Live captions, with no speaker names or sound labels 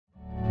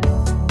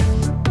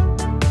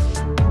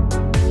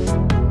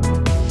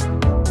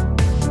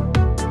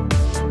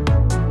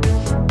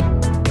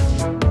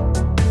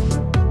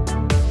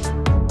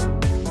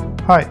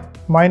Hi,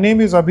 my name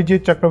is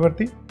Abhijit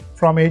Chakravarty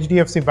from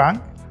HDFC Bank.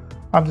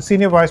 I'm the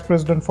Senior Vice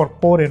President for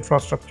Core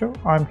Infrastructure.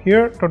 I'm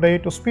here today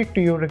to speak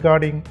to you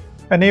regarding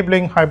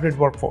enabling hybrid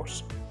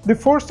workforce. The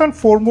first and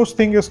foremost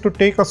thing is to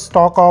take a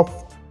stock of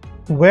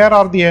where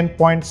are the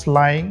endpoints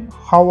lying,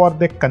 how are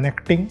they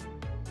connecting,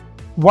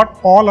 what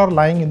all are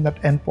lying in that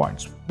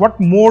endpoints, what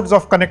modes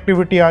of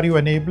connectivity are you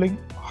enabling,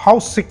 how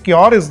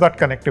secure is that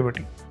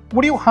connectivity.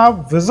 Would you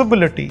have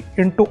visibility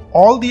into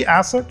all the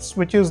assets,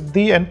 which is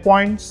the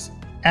endpoints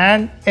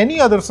and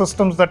any other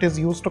systems that is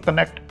used to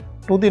connect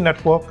to the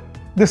network?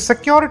 The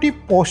security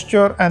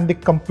posture and the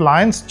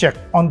compliance check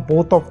on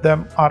both of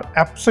them are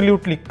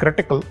absolutely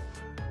critical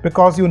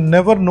because you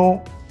never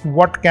know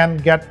what can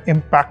get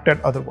impacted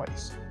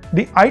otherwise.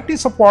 The IT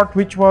support,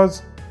 which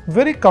was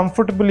very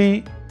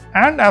comfortably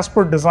and as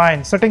per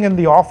design sitting in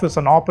the office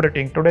and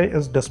operating, today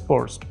is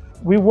dispersed.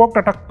 We worked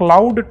at a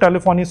cloud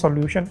telephony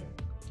solution,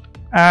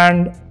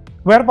 and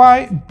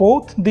whereby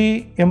both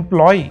the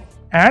employee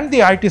and the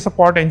IT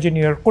support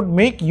engineer could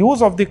make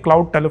use of the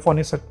cloud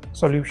telephony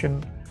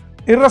solution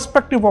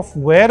irrespective of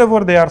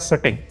wherever they are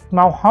sitting.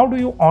 Now, how do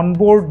you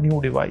onboard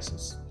new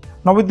devices?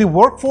 Now, with the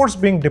workforce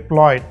being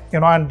deployed,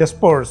 and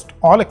dispersed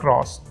all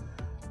across,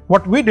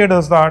 what we did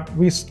is that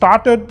we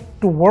started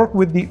to work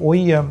with the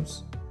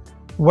OEMs,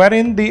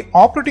 wherein the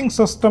operating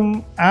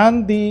system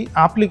and the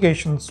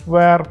applications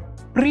were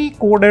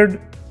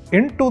pre-coded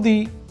into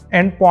the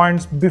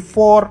endpoints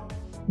before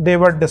they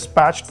were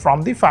dispatched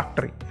from the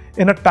factory.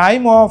 In a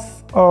time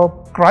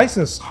of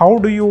crisis, how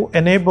do you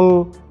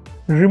enable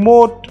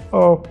remote,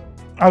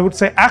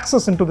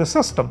 access into the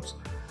systems?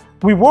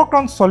 We worked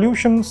on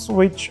solutions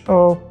which,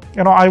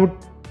 I would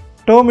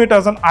term it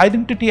as an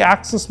identity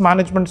access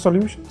management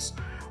solutions,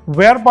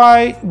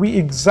 whereby we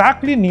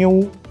exactly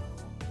knew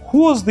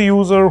who is the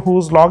user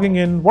who's logging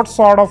in, what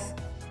sort of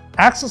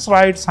access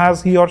rights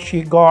has he or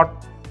she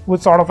got,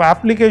 which sort of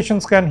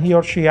applications can he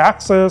or she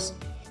access,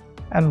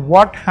 and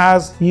what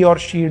has he or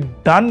she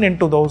done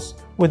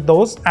with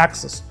those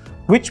access,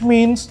 which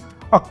means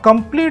a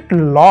complete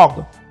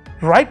log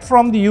right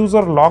from the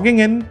user logging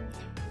in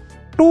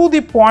to the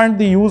point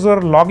the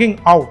user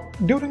logging out.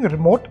 During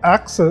remote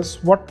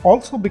access, what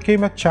also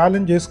became a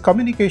challenge is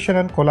communication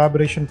and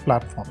collaboration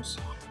platforms.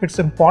 It's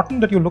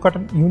important that you look at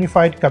a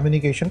unified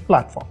communication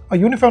platform. A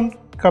unified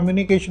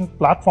communication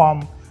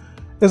platform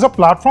is a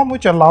platform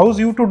which allows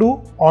you to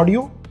do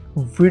audio,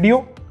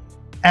 video,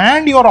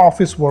 and your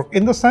office work.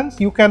 In the sense,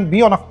 you can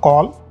be on a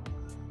call,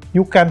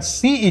 you can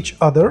see each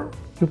other,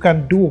 you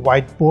can do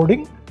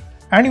whiteboarding,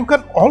 and you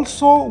can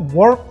also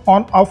work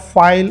on a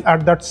file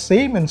at that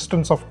same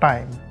instance of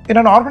time. In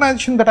an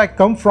organization that I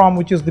come from,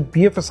 which is the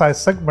BFSI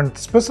segment,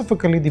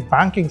 specifically the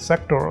banking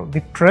sector,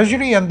 the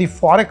treasury and the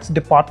forex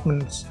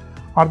departments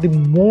are the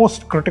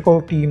most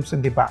critical teams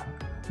in the bank.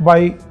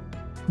 By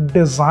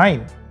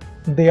design,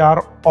 they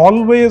are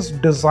always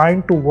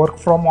designed to work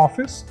from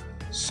office,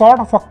 sort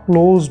of a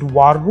closed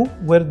war room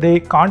where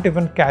they can't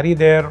even carry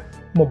their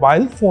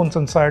mobile phones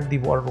inside the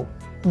war room.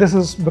 This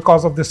is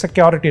because of the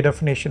security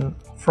definition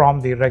from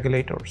the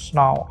regulators.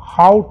 Now,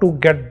 how to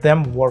get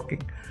them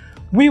working?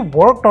 We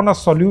worked on a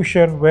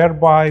solution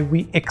whereby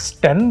we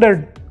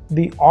extended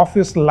the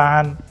office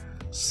LAN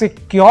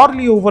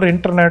securely over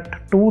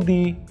internet to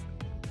the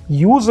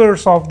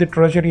users of the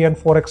treasury and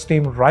forex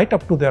team right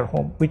up to their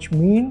home, which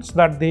means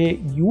that they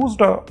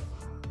used a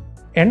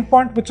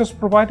endpoint which is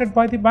provided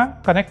by the bank,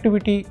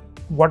 connectivity,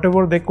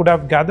 whatever they could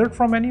have gathered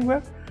from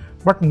anywhere.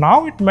 But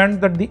now it meant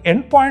that the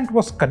endpoint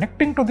was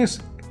connecting to this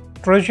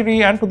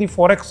treasury and to the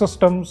forex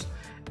systems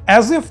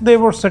as if they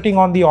were sitting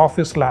on the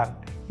office LAN.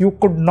 You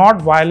could not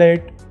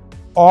violate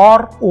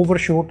or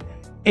overshoot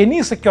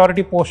any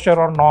security posture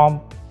or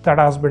norm that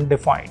has been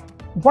defined.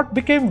 What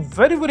became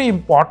very, very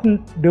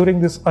important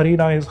during this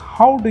arena is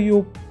how do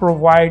you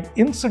provide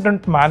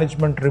incident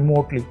management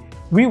remotely?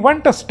 We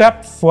went a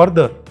step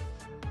further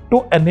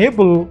to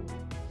enable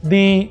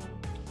the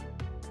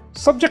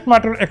subject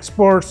matter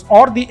experts,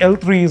 or the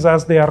L3s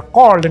as they are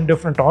called in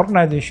different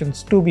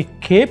organizations, to be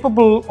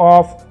capable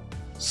of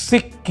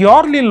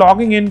securely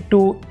logging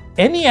into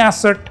any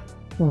asset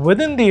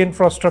within the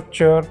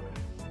infrastructure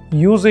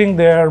using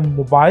their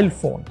mobile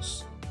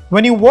phones.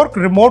 When you work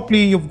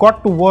remotely, you've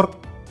got to work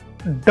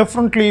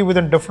differently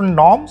within different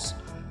norms.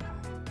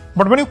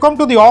 But when you come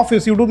to the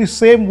office, you do the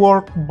same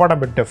work but a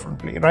bit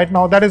differently. Right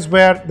now, that is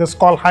where this is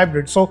called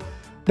hybrid. So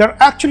there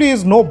actually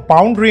is no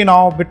boundary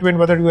now between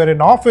whether you are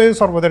in office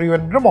or whether you are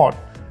in remote.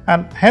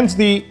 And hence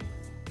the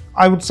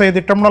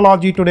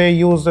terminology today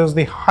used is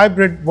the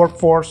hybrid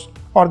workforce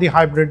or the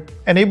hybrid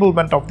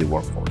enablement of the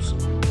workforce.